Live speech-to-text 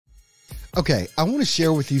Okay, I want to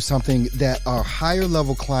share with you something that our higher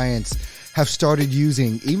level clients have started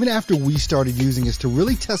using, even after we started using, is to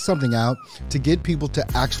really test something out to get people to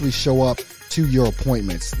actually show up to your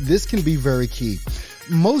appointments. This can be very key.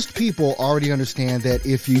 Most people already understand that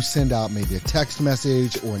if you send out maybe a text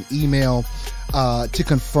message or an email to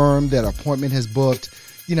confirm that an appointment has booked,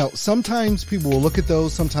 sometimes people will look at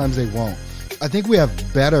those, sometimes they won't. I think we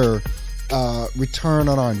have better return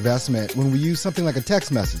on our investment when we use something like a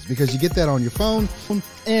text message, because you get that on your phone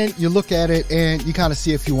and you look at it and you kind of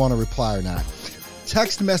see if you want to reply or not.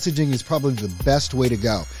 Text messaging is probably the best way to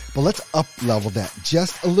go, but let's up level that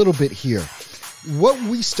just a little bit here. What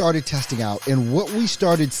we started testing out and what we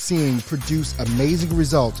started seeing produce amazing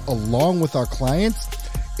results along with our clients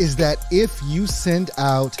is that if you send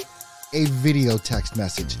out a video text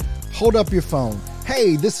message, hold up your phone.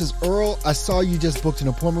 Hey, this is Earl. I saw you just booked an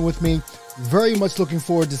appointment with me. Very much looking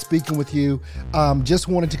forward to speaking with you. Just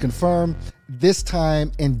wanted to confirm this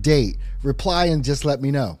time and date. Reply and just let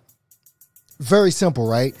me know. Very simple,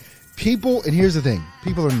 right? People, and here's the thing,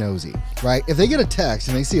 people are nosy, right? If they get a text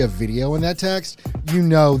and they see a video in that text,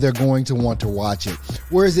 they're going to want to watch it.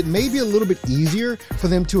 Whereas it may be a little bit easier for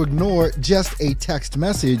them to ignore just a text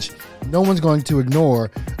message. No one's going to ignore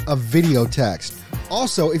a video text.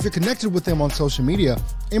 Also, if you're connected with them on social media,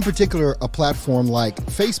 in particular a platform like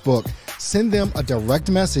Facebook, send them a direct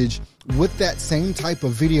message with that same type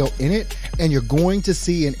of video in it, and you're going to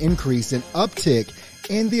see an increase, an uptick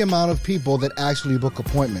in the amount of people that actually book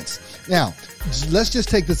appointments. Now, let's just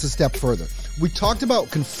take this a step further. We talked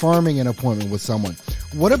about confirming an appointment with someone.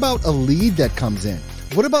 What about a lead that comes in?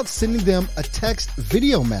 What about sending them a text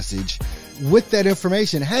video message with that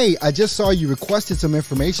information? Hey, I just saw you requested some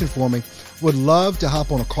information for me. Would love to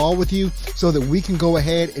hop on a call with you so that we can go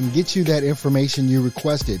ahead and get you that information you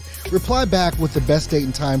requested. Reply back with the best date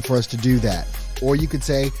and time for us to do that. Or you could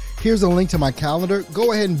say, here's a link to my calendar.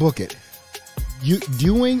 Go ahead and book it.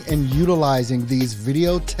 Doing and utilizing these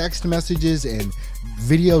video text messages and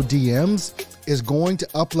video DMs is going to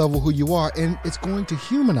up-level who you are, and it's going to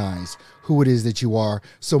humanize who it is that you are,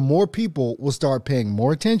 so more people will start paying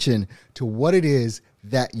more attention to what it is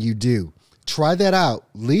that you do. Try that out.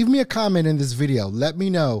 Leave me a comment in this video. Let me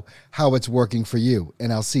know how it's working for you,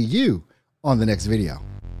 and I'll see you on the next video.